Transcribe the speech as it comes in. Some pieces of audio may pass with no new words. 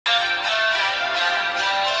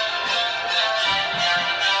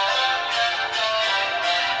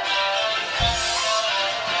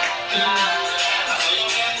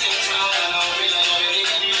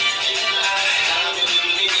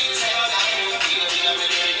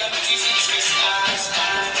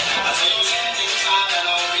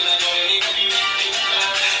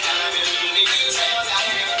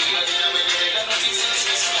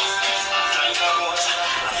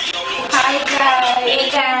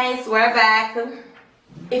we're back.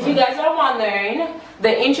 If you guys are wondering,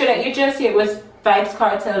 the intro that you just heard was Vibes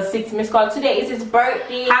Cartel 6 Miss Call. Today is his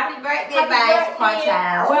birthday. Happy birthday, Vibes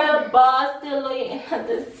Cartel. Well, boss, still looking at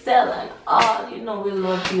the selling. Oh, you know we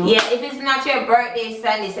love you. Yeah, if it's not your birthday,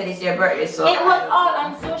 Sandy said it's your birthday, so it was all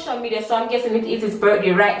on social media, so I'm guessing it is his birthday,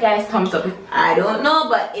 right, guys? Thumbs up. I don't know,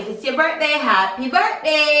 but if it's your birthday, happy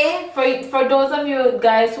birthday. For those of you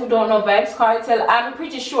guys who don't know Vibes Cartel, I'm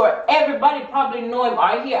pretty sure everybody probably know him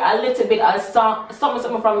or hear a little bit of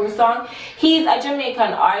something from his song. He's a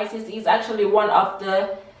Jamaican artist. He's actually one of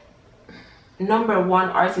the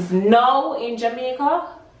 #1 artists now in Jamaica.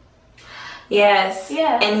 Yes.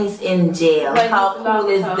 Yeah. And he's in jail. But how cool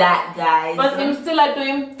is that, guys? But him still a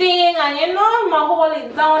doing thing, and you know, my hold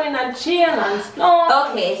it down in a jail and stuff.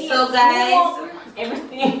 Okay, so guys,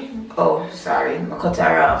 everything. Oh, sorry, I cut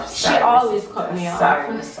her off. Sorry, she always cut me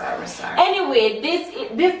off. Sorry. Anyway,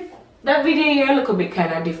 that video here look a bit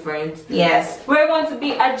kind of different. Yes. We're going to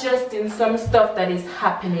be adjusting some stuff that is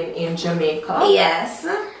happening in Jamaica. Yes.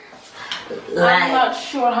 I'm not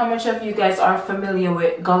sure how much of you guys are familiar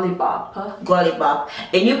with Gully Bop. Gully Bop.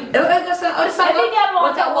 And you ever got some other song?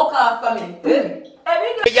 What I walk off for me?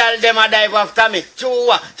 The girl them a dive after me.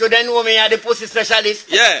 To they know me as the pussy specialist.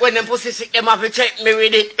 Yeah. When them pussy sick, them have to check me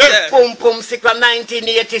with it. Yeah. Boom boom sick from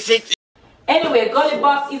 1986. Anyway, Gully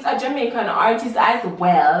Bop is a Jamaican artist as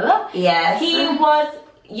well. Yes. He was,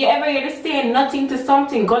 you ever hear the saying nothing to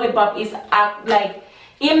something? Gully Bop is like,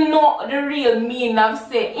 him know the real meaning of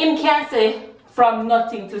say, him can't say from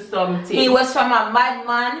nothing to something. He was from a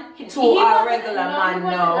madman to a regular man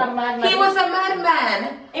now. He was a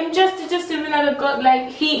madman. Him just even at the gut, like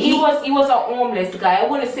he was a homeless guy. I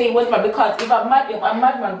wouldn't say he was mad, because if a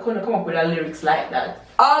madman couldn't come up with a lyrics like that.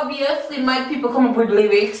 Obviously, mad people come up with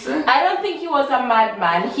lyrics. I don't think he was a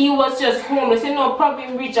madman. He was just homeless. You know,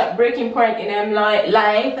 probably reached a breaking point in him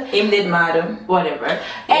life. Him did matter. Whatever.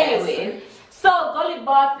 Yes. Anyway, so Gully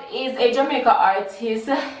Bop is a Jamaica artist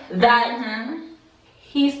that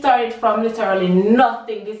he started from literally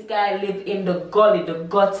nothing. This guy lived in the gully, the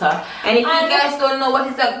gutter. And if you guys don't know what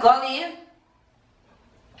is a gully,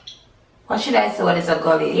 what should I say? What is a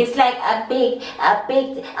gully? It's like a big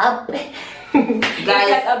guys,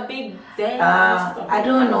 it's like a big den. I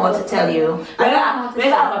don't know what to tell you. Let's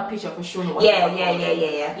have a picture for sure.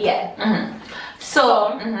 Yeah.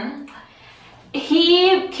 So,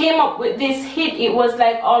 he came up with this hit. It was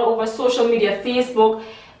like all over social media, Facebook,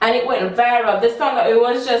 and it went viral. The song that it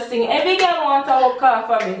was just singing, every girl want to walk off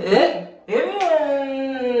for me.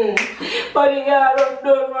 But the girl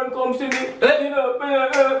don't run comes to me.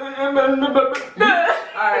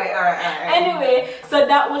 Alright. Anyway, so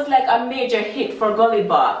that was like a major hit for Gully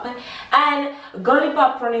Bop. And Gully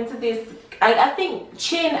Bop run into this, I think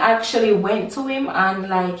Chin actually went to him and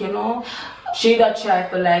like, you know, she got tried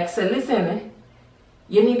for like, say, listen,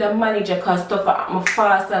 you need a manager because stuff I'm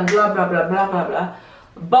fast and blah blah blah blah blah blah.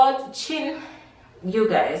 But Chin, you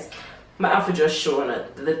guys, my outfit just showing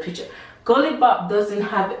the picture. Gully Bop doesn't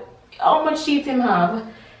have, how much sheet him have?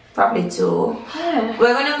 Probably 2. Yeah.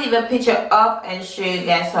 We're gonna leave a picture up and show you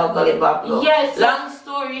guys how Gully Bop looks. Yes. Long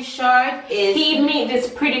story short is he meet this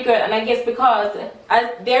pretty girl, and I guess because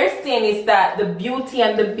as they're saying is that the Beauty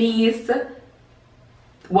and the Beast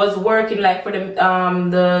was working like for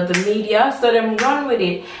the media, so them run with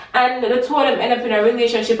it, and the two of them end up in a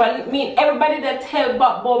relationship. And I mean, everybody that tell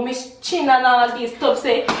about Miss Chin and all of these stuff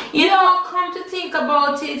say, you know, come to think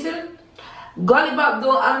about it, Gully Bop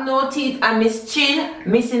don't have no teeth, and Miss Chin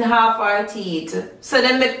missing half her teeth. So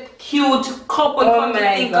them make cute couple come to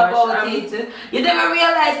think about it. You never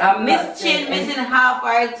realize Miss Chin missing half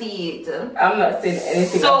her teeth. I'm not saying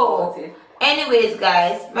anything about it. Anyways,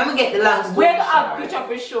 guys, let me get the long story. We're gonna picture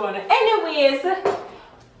for sure. Anyways,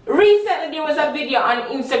 recently there was a video on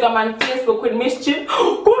Instagram and Facebook with Miss Chin.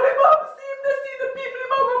 Gully Bop, see the people,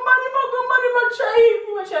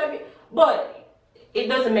 try. But it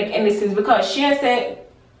doesn't make any sense, because she said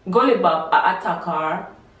Gully Bop attack her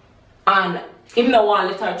and even the one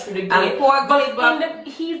let her through the gate. And poor Gully Bop,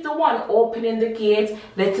 he's the one opening the gate,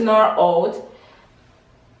 letting her out.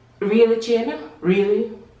 Really, Chin?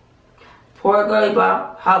 Really? Poor Gully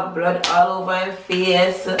Bop have blood all over her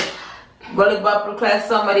face. Gully Bop look like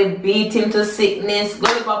somebody beat him to sickness.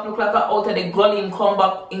 Gully Bop look like out of the gully and come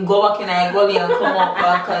back and go back in a gully and come up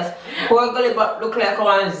back. Cause poor Gully Bop look like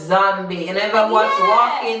a zombie. You never watch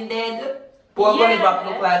Walking Dead? Poor Gully Bop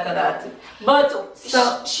look like that. But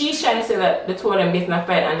so she's trying to say that the two of them getting a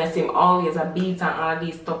fight and the same always a beat and all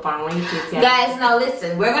these stuff and rape it. Guys, now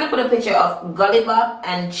listen, we're gonna put a picture of Gully Bop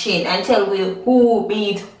and Chin and tell you who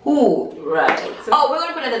beat who. Right. So, we're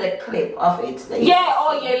gonna put another clip of it. Let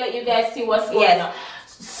you guys see what's going on.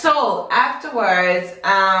 So afterwards,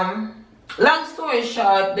 long story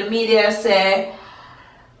short, the media say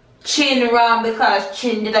Chin ran because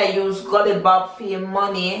Chin didn't use Gully Bop for your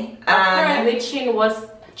money. Apparently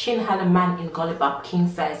Chin had a man in Gully Bop king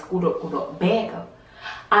size good up bed.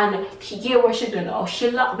 And he gave what she done. Oh, she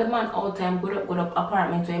locked the man all time good up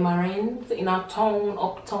apartment where him rent in a town,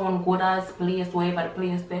 uptown, good as place, wherever the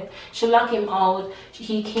place there. She locked him out.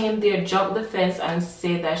 He came there, jumped the fence and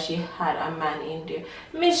said that she had a man in there.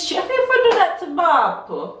 Miss, how you do that to Bob?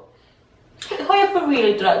 How you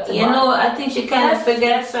really do that to Bob? You know, I think she kind of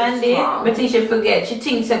forget Sandy. I think she forget. She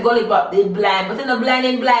thinks a Gully Bop is blind, but in the blind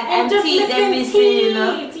in black and teeth they missing, you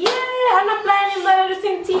know. Yeah. I'm not blind, but I just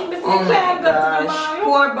in teeth. Oh my gosh.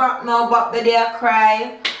 Poor Bop now, Bop the day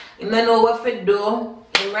cry. You may know what to do.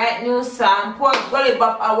 He write new song. Poor Gully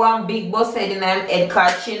Bop I want big boss head in him head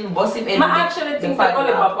catching, boss him head. I actually think that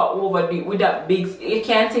Gully Bop are over with that big. You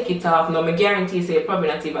can't take it off. No, I guarantee you probably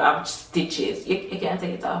not even have stitches. You can't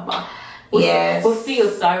take it off, but yes. We feel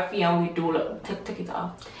sorry for you and we do take it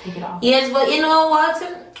off. Take it off. Yes, but you know what?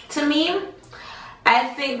 To me,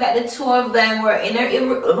 I think that the two of them were in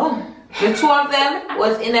the two of them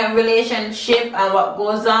was in a relationship, and what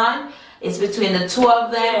goes on is between the two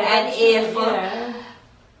of them. And if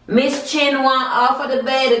Miss Chin want off of the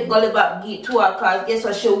bed, Gully Bop get to her, cause guess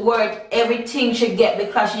what? She worked everything she get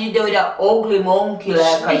because she did with that ugly monkey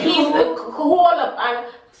like he's hold up and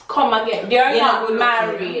come again. They're not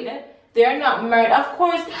married. They're not married, of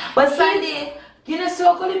course. But Sandy, you know,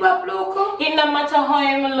 so Gully Bop look. It no matter how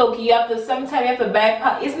him look, you have to sometimes you have to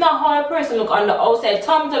bypass. It's not how a person look on the outside.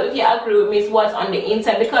 Thumbs up if you agree with me. What's on the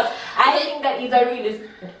inside, because I think that he's a really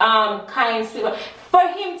kind. For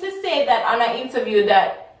him to say that on an interview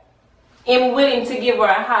that him willing to give her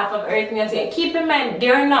a half of everything else, keep in mind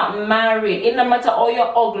they're not married. It no matter how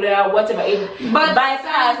you're ugly or whatever. But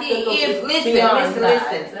Sandy, if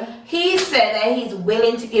listen. He said that he's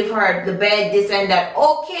willing to give her the bed, this and that.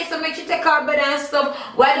 Okay, so make you take her bed and stuff.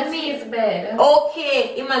 Why do me his bed?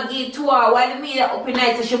 Okay, he might give to her. Why do me that open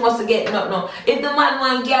night so she must get no. If the man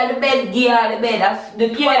want to give her the bed, give her the bed. That's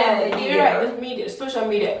the you're right. With media, social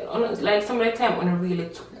media, like some of the time when I really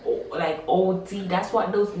like OT, that's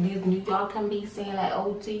what these New York can be saying, like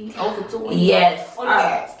OT, over to yes.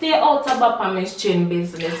 Alright. Stay out of Papa Miss Chin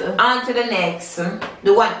business. On to the next,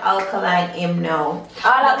 the one Alkaline him now. All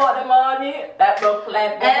about the money, that look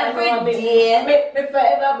like every day. Make me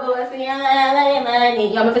forever bossy, money.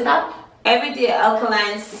 You want me to stop? Every day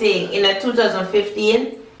Alkaline sing in a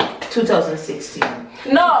 2015, 2016.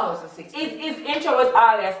 No, 2016. His intro was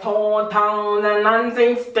all this town and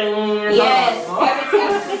nonsense thing. Yes, everything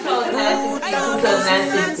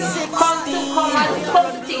 2016.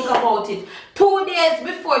 Come to think about it. 2 days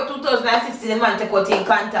before 2016, the man take out in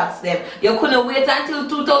contacts them. You couldn't wait until 2016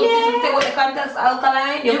 to take out the contacts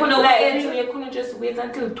Alkaline. You couldn't wait. You couldn't just wait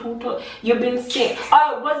until 2000. You've been sick.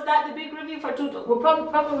 Oh, was that the big review for 2000? We're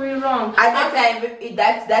probably wrong. At that time,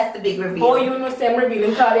 that's the big review. Oh, you know Sam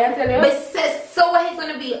revealing Carly and tell you. But so what he's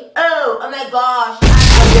gonna be? Oh my gosh!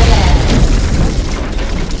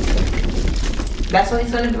 That's what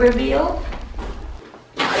he's gonna reveal.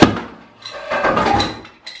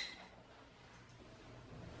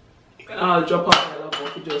 I'll drop out my love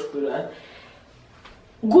if you just do that.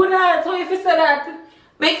 Good as how if you say that?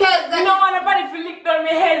 Because I don't want nobody to lick down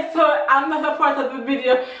my head, so I'm not a part of the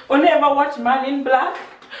video. Whenever I watch Man in Black,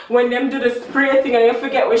 when them do the spray thing and you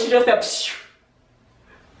forget when she just said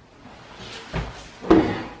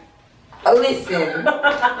listen,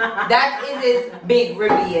 that is his big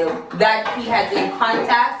reveal that he has in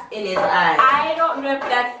contacts in his eyes. I don't know if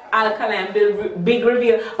that's Alkaline big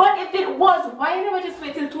reveal, but if it was, why never just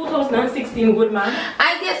wait till 2016, good man?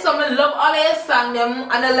 I guess someone love all of your song them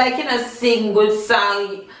and I like sing good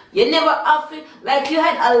song. You never often like you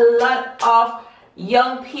had a lot of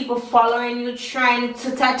young people following you trying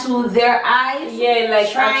to tattoo their eyes. Yeah,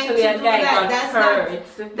 like trying actually to a guy got hurt.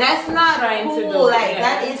 That's not trying cool. To do like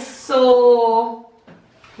that is so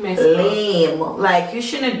lame. Like you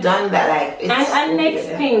shouldn't have done that. Like it's and next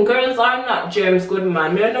thing, girls are not germs, good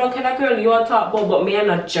man. Me don't know what kind of girl you want to talk about, but me are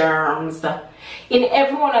not germs. In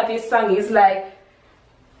every one of these songs, it's like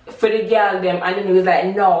for the girl them, and then it was like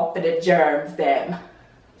no for the germs them.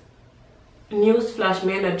 Newsflash,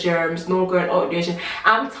 men are germs, no girl out there.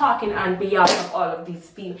 I'm talking on behalf of all of these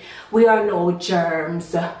people. We are no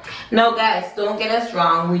germs. No guys, don't get us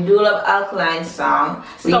wrong. We do love Alkaline song.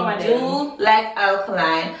 We do like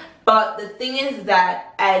Alkaline. But the thing is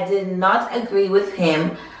that I did not agree with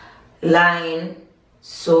him lying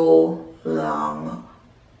so long.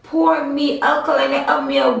 Poor me, Alkaline, I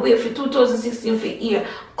me away for 2016 for a year.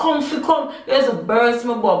 come. There's burst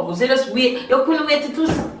my bubbles. You just wait. You couldn't wait to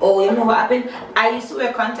oh, you know what happened? I used to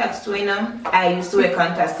wear contacts too, you know. I used to wear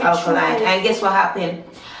contacts alkaline. And guess what happened?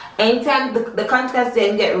 Anytime the contacts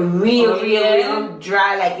then get real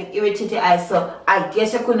dry, like it irritated eyes. So I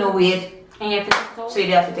guess I couldn't wait. And you have to take it out. So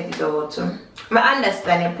you have to take it out too. I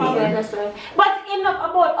understand your pain. But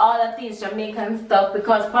enough about all of these Jamaican stuff,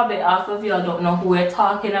 because probably half of you don't know who we're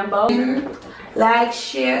talking about. Like,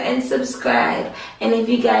 share, and subscribe. And if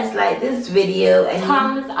you guys like this video, and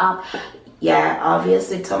thumbs up. Yeah,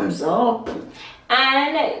 obviously thumbs up.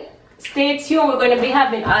 And stay tuned. We're going to be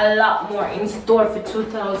having a lot more in store for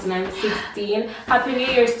 2016. Happy New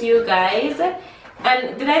Year's to you guys.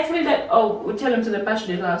 And did I tell you that? Oh, we tell them to the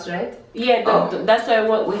passion dance, right? Yeah, that's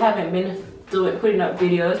why we haven't been putting up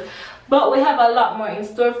videos. But we have a lot more in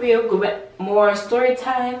store for you. More story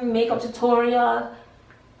time, makeup tutorial,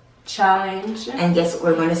 challenge. And guess what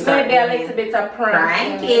we're going to start? Maybe a little bit of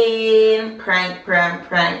pranking.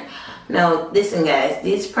 Prank. Now, listen guys,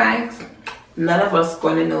 these pranks, none of us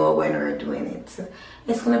going to know when we're doing it.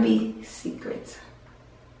 It's going to be secret.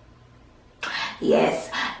 Yes.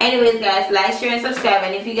 Anyways guys, like, share, and subscribe.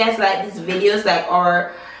 And if you guys like these videos, like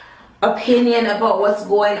our opinion about what's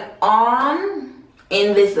going on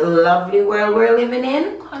in this lovely world we're living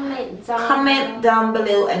in, comment down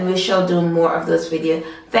below and we shall do more of those videos.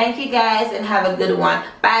 Thank you guys and have a good one.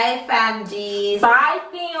 Bye fam G's. Bye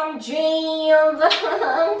fam G's.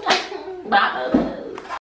 Bye.